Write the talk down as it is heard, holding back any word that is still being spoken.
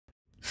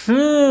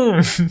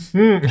Hmm.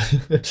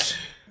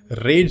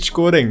 Rage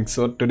coding.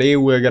 So today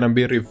we're gonna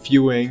be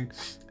reviewing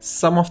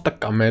some of the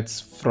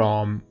commits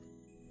from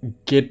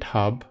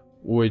GitHub,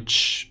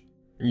 which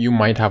you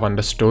might have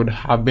understood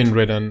have been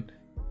written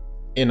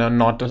in a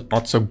not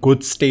so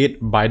good state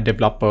by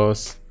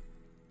developers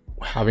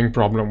having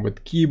problem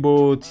with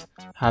keyboards,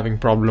 having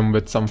problem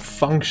with some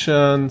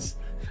functions,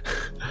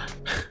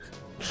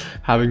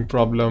 having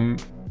problem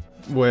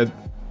with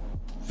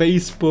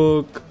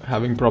Facebook,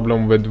 having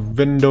problem with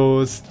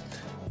Windows,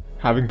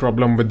 having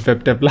problem with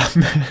web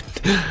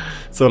development.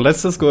 So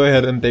let's just go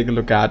ahead and take a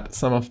look at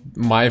some of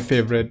my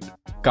favorite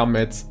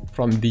commits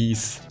from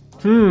these.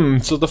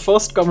 So the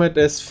first commit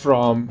is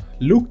from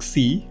Luke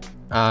C,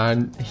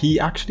 and he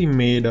actually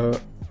made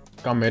a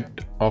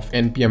commit of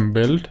npm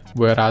build,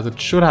 whereas it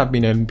should have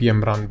been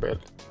npm run build,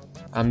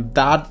 and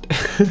that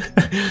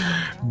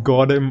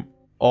got him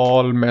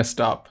all messed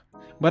up.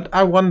 But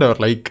I wonder,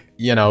 like,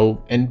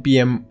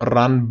 npm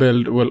run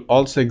build will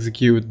also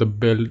execute the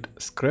build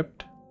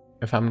script,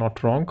 if I'm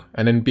not wrong,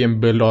 and npm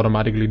build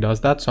automatically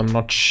does that. So I'm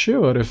not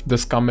sure if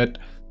this commit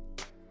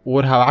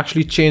would have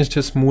actually changed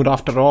his mood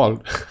after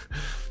all.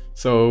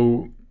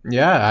 So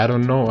yeah, I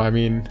don't know. I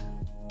mean,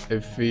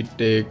 if we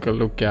take a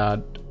look at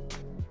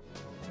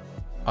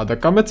other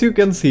commits, you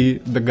can see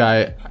the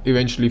guy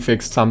eventually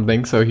fixed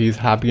something, so he's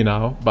happy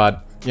now,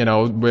 but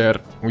where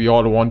we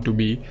all want to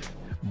be.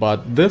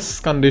 But this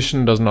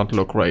condition does not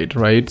look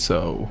right?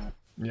 So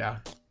yeah,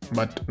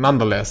 but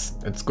nonetheless,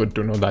 it's good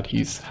to know that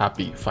he's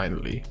happy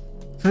finally.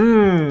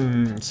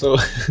 So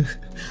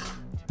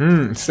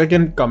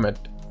second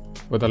commit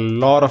with a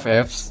lot of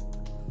F's,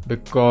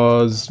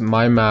 because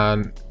my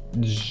man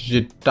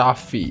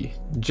Jefte,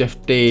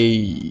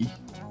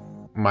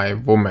 my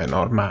woman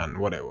or man,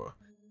 whatever.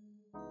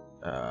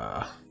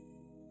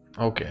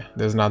 Okay,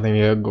 there's nothing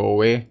here, go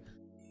away.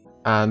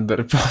 And the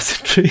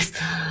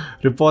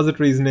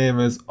repository's name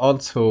is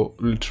also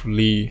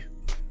literally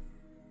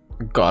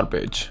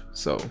garbage,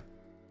 so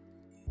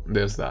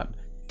there's that.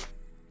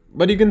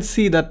 But you can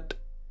see that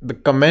the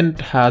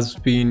comment has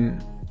been,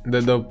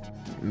 the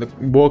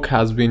work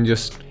has been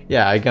just,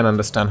 yeah, I can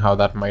understand how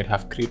that might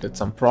have created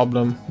some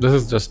problem. This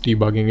is just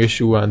debugging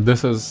issue, and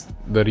this is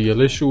the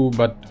real issue,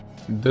 but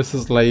this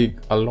is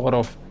like a lot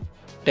of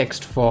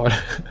text for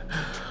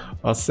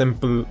a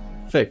simple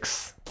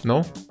fix,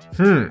 no?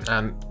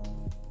 And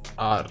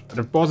our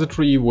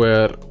repository,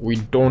 where we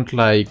don't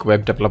like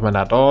web development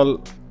at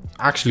all,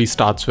 actually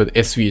starts with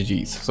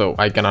SVGs, so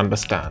I can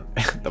understand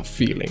the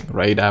feeling,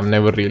 right? I've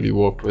never really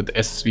worked with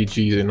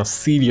SVGs in a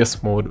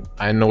serious mode.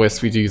 I know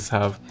SVGs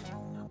have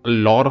a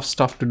lot of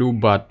stuff to do,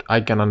 but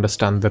I can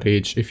understand the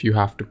rage if you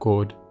have to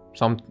code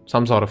some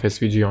sort of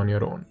SVG on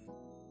your own.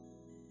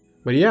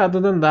 But yeah,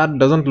 other than that,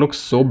 doesn't look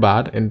so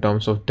bad in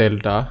terms of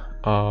delta.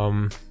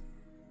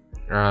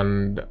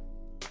 And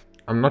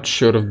I'm not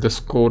sure if this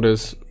code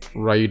is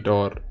right,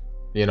 or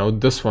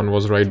this one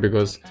was right,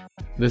 because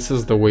this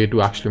is the way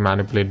to actually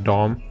manipulate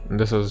DOM, and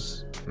this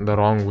is the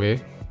wrong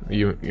way.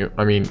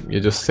 I mean, you're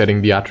just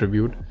setting the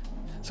attribute.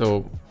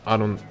 So I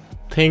don't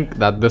think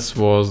that this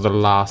was the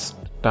last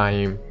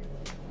time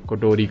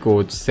Kotori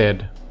code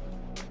said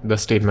the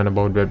statement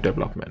about web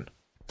development.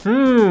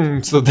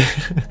 So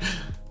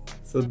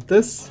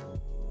this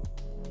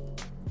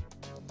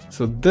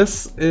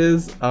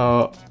is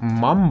a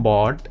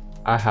mumbot.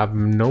 I have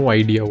no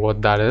idea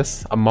what that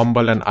is. A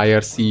mumble and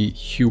IRC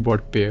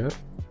Hubert pair.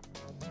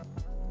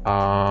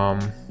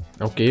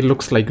 Okay,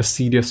 looks like a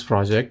serious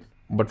project,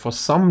 but for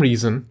some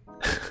reason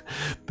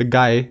the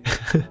guy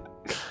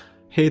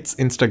hates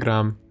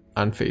Instagram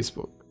and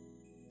Facebook.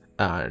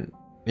 And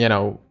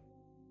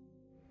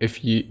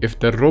if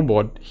the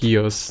robot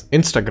hears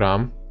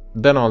Instagram,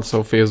 then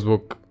also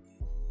Facebook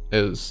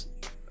is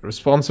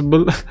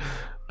responsible.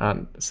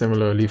 And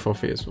similarly for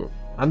Facebook.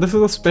 And this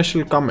is a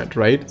special commit,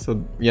 right?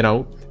 So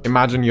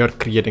imagine you're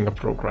creating a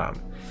program,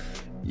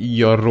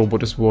 your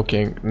robot is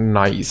working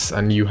nice,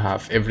 and you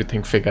have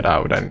everything figured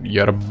out, and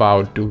you're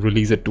about to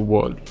release it to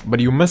world, but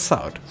you miss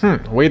out.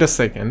 Wait a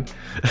second.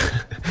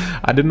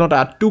 I did not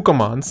add two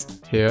commands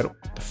here.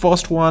 The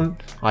first one,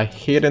 I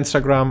hate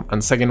Instagram,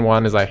 and second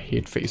one is I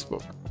hate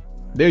Facebook.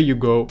 There you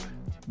go,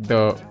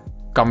 the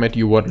commit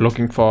you were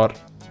looking for.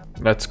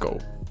 Let's go.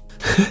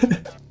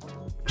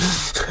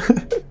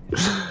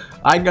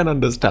 I can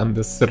understand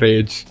this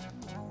rage.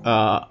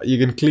 You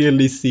can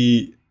clearly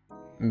see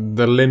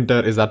the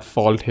linter is at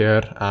fault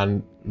here,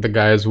 and the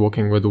guy is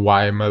working with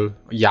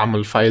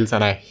YAML files,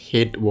 and I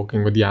hate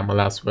working with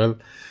YAML as well.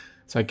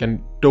 So I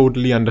can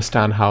totally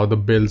understand how the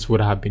builds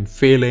would have been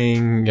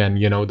failing, and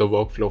the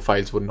workflow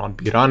files would not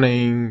be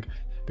running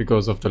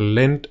because of the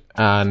lint.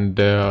 And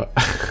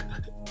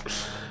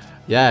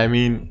yeah, I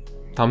mean,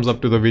 thumbs up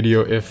to the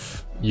video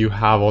if you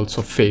have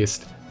also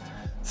faced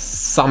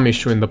some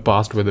issue in the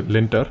past with the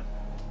linter.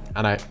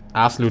 And I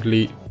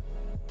absolutely,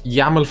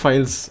 YAML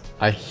files,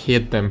 I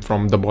hate them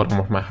from the bottom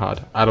of my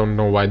heart. I don't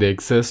know why they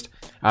exist.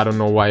 I don't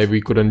know why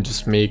we couldn't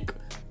just make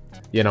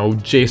you know,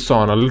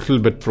 JSON a little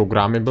bit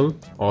programmable,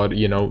 or,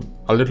 you know,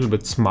 a little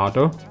bit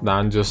smarter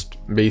than just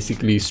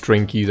basically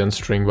string keys and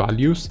string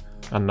values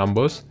and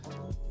numbers.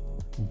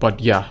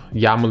 But yeah,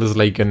 YAML is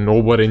like an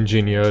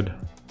over-engineered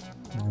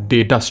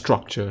data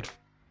structure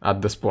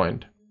at this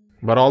point.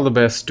 But all the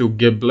best to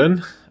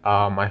Giblin.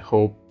 I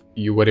hope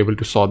you were able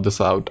to sort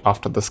this out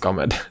after this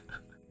comment.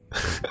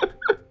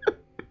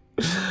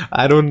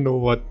 I don't know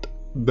what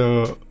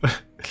the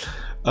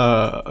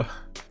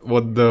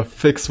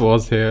fix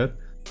was here,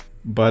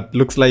 but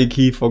looks like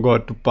he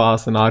forgot to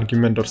pass an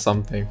argument or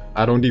something.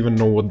 I don't even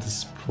know what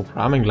this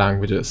programming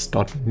language is.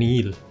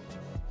 .NEAL.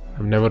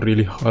 I've never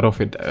really heard of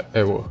it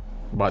ever,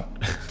 but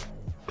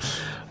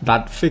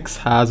that fix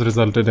has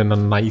resulted in a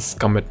nice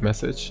commit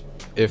message.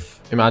 If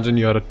imagine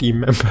you're a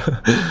team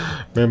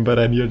member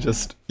and you're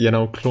just, you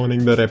know,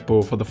 cloning the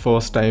repo for the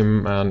first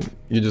time, and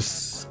you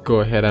just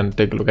go ahead and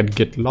take a look at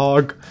git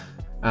log,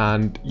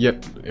 and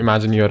yep,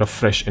 imagine you're a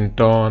fresh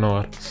intern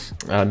or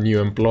a new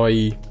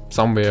employee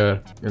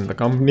somewhere in the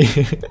company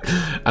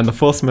and the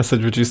first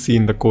message which you see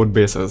in the code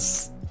base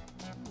is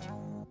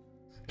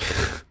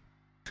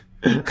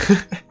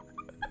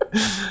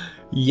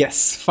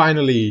yes,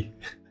 finally.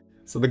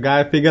 So the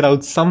guy figured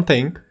out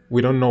something.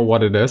 We don't know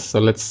what it is, so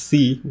let's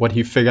see what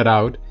he figured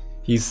out.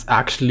 He's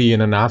actually in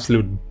an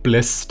absolute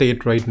bliss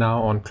state right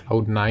now on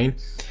cloud 9.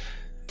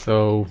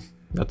 So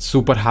that's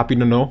super happy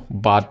to know,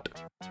 but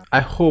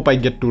I hope I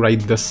get to write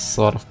this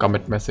sort of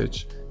commit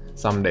message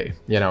someday.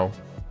 You know,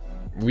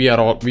 we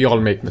all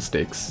make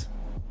mistakes,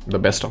 the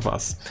best of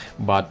us,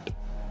 but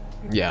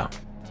yeah,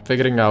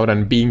 figuring out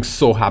and being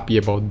so happy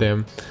about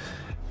them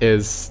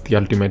is the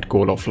ultimate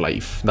goal of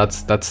life.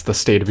 That's the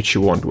state which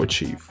you want to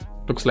achieve.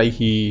 Looks like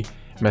he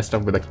messed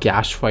up with a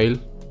cache file,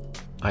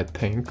 I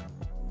think.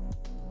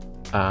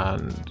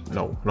 And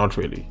no, not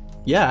really.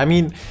 Yeah, I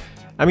mean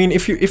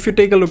if you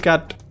take a look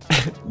at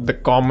the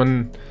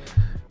common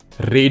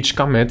rage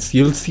commits,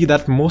 you'll see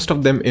that most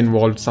of them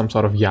involved some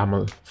sort of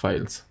YAML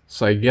files.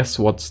 So I guess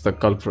what's the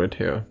culprit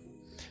here?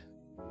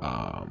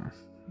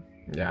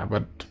 Yeah,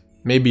 but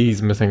maybe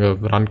he's missing a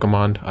run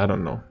command. I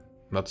don't know.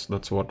 That's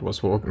what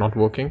was not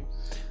working.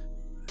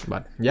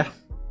 But yeah,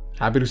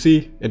 happy to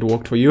see it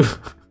worked for you.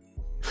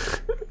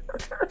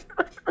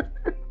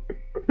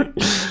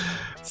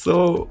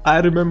 So I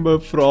remember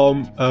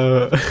from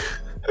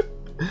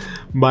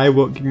my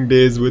working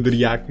days with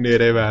React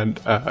Native and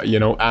you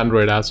know,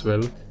 Android as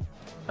well.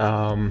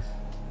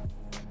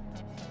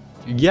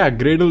 Yeah,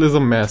 Gradle is a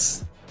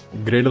mess.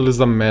 Gradle is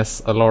a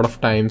mess a lot of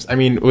times. I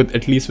mean,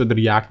 at least with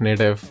React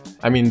Native.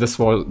 I mean, this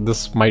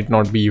might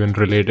not be even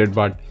related,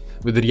 but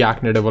with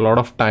React Native, a lot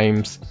of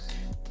times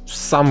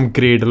some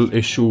Gradle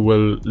issue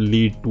will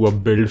lead to a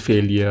build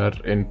failure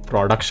in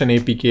production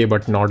APK,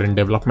 but not in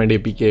development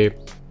APK.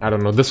 I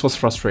don't know, this was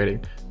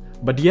frustrating.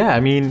 But yeah,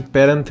 I mean,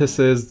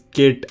 parenthesis,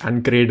 Git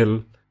and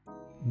Gradle,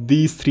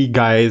 these three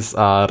guys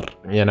are,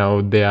 you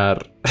know, they're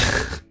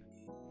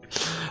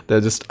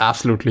just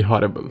absolutely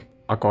horrible,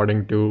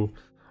 according to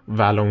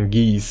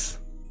Valongese.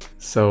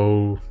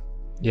 So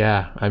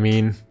yeah, I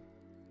mean,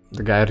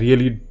 the guy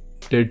really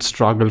did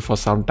struggle for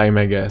some time,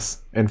 I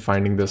guess, in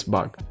finding this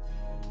bug.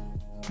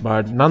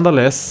 But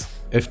nonetheless,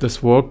 if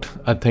this worked,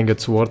 I think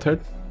it's worth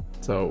it.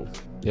 So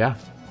yeah,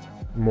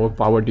 more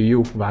power to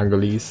you,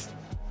 Vangelis,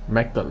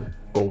 Meckel,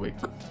 Kovic,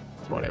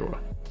 whatever.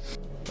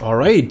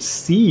 Alright,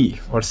 C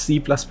or C++,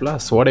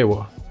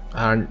 whatever.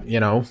 And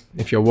you know,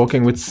 if you're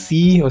working with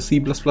C or C++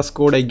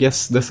 code, I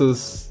guess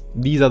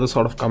these are the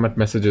sort of commit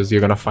messages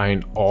you're gonna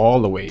find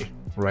all the way,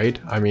 right?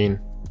 I mean,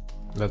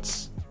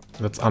 that's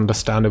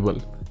understandable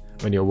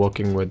when you're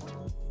working with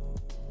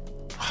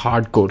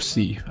hardcore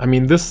C. I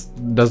mean, this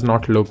does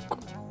not look,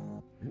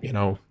 you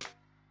know,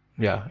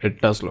 yeah,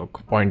 it does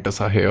look.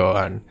 Pointers are here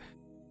and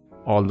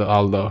all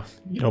the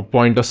you know,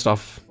 pointer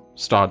stuff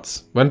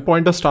starts. When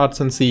pointer starts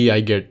in C, I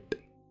get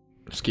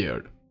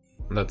scared.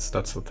 That's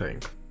the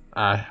thing.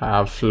 I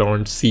have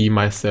learned C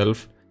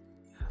myself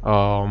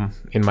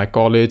in my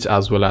college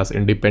as well as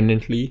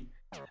independently,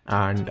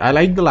 and I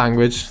like the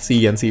language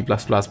C and C++,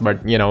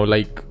 but you know,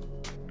 like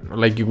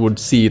you would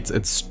see,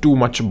 it's too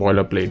much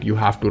boilerplate. You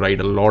have to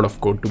write a lot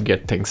of code to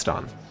get things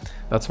done.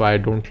 That's why I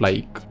don't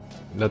like,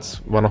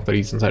 that's one of the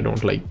reasons I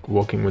don't like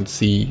working with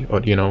C, or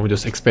you know,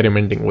 just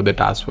experimenting with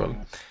it as well.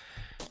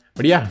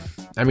 But yeah,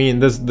 I mean,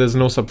 there's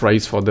no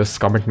surprise for this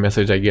commit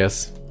message, I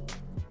guess.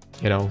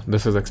 You know,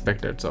 this is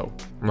expected, so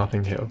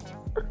nothing here.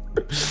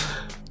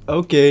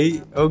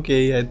 Okay,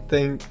 I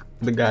think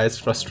the guy is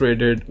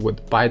frustrated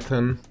with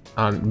Python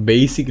and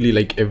basically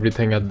like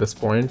everything at this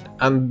point,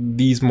 and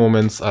these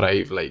moments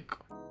arrive like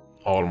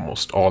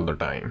almost all the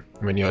time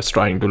when you're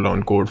trying to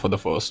learn code for the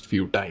first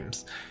few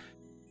times.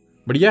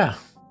 But yeah,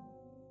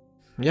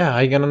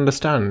 I can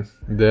understand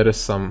there is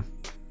some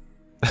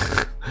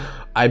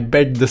I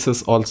bet this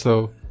is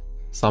also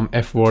some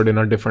F word in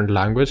a different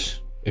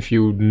language. If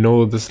you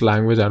know this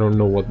language, I don't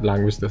know what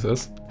language this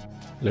is,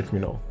 let me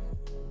know.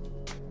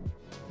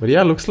 But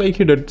yeah, looks like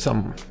he did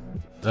some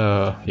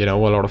you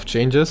know, a lot of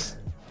changes.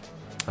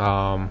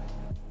 Yeah,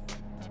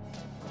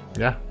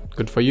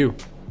 good for you.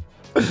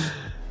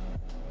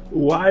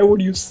 Why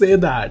would you say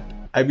that?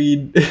 I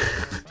mean,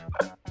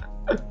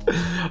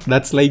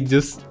 that's like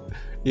just,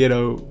 you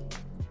know,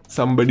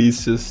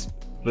 somebody's just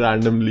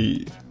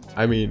randomly,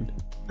 I mean,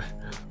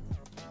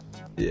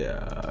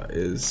 yeah,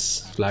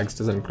 is flags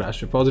doesn't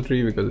crash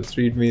repository because it's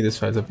readme. This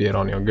files appear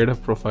on your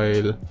GitHub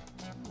profile.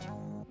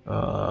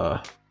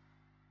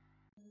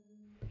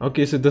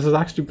 Okay, so this is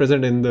actually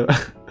present in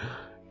the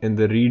in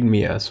the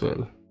readme as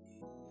well.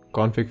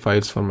 Config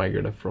files for my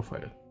GitHub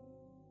profile.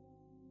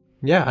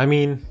 Yeah, I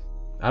mean,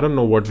 I don't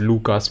know what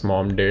Luca's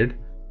mom did,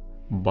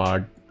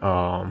 but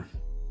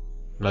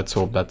let's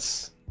hope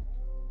that's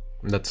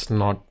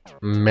not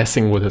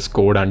messing with his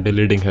code and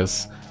deleting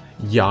his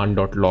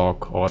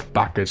yarn.log or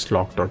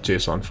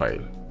package.log.json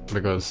file,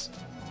 because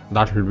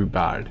that will be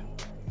bad.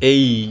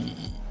 Hey,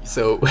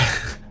 so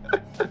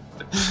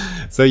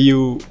so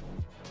you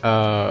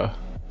have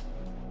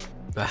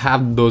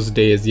those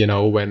days, you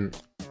know,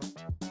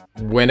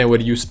 whenever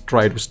you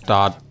try to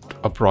start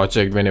a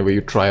project, whenever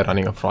you try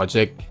running a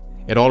project,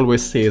 it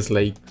always says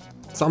like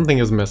something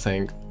is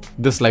missing,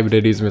 this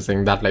library is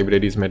missing, that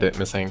library is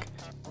missing.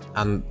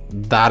 And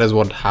that is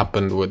what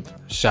happened with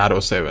Shadow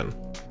 7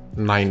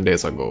 9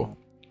 days ago,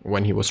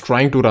 when he was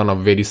trying to run a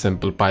very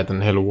simple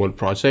Python Hello World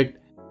project,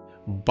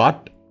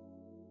 but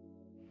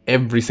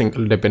every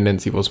single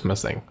dependency was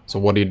missing. So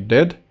what he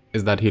did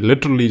is that he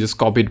literally just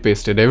copied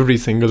pasted every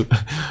single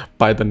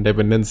Python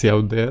dependency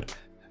out there,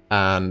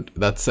 and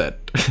that's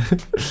it.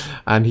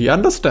 And he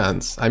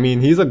understands, I mean,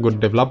 he's a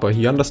good developer,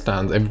 he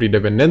understands every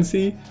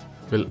dependency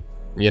will,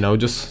 you know,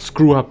 just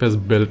screw up his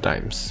build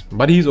times,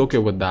 but he's okay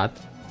with that.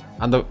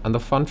 And the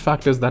fun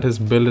fact is that his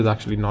build is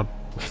actually not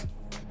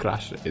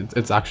crashing,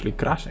 it's actually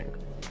crashing.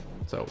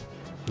 So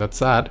that's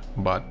sad,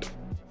 but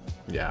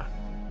yeah,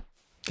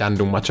 can't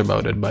do much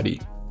about it, buddy.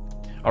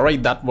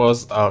 Alright, that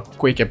was a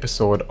quick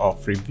episode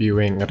of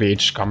reviewing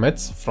rage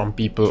commits from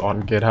people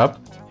on GitHub.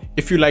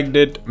 If you liked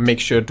it, make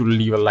sure to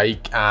leave a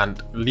like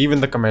and leave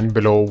in the comment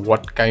below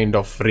what kind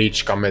of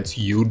rage commits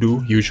you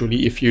do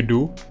usually, if you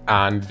do,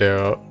 and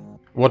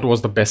what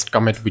was the best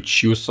commit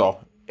which you saw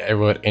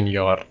ever in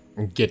your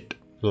Git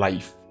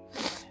life.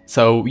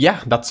 So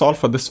yeah, that's all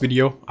for this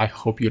video. I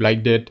hope you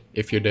liked it.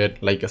 If you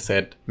did, like I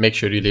said, make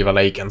sure you leave a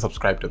like and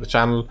subscribe to the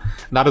channel.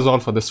 That is all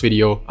for this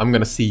video. I'm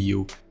gonna see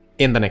you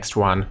in the next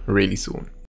one really soon.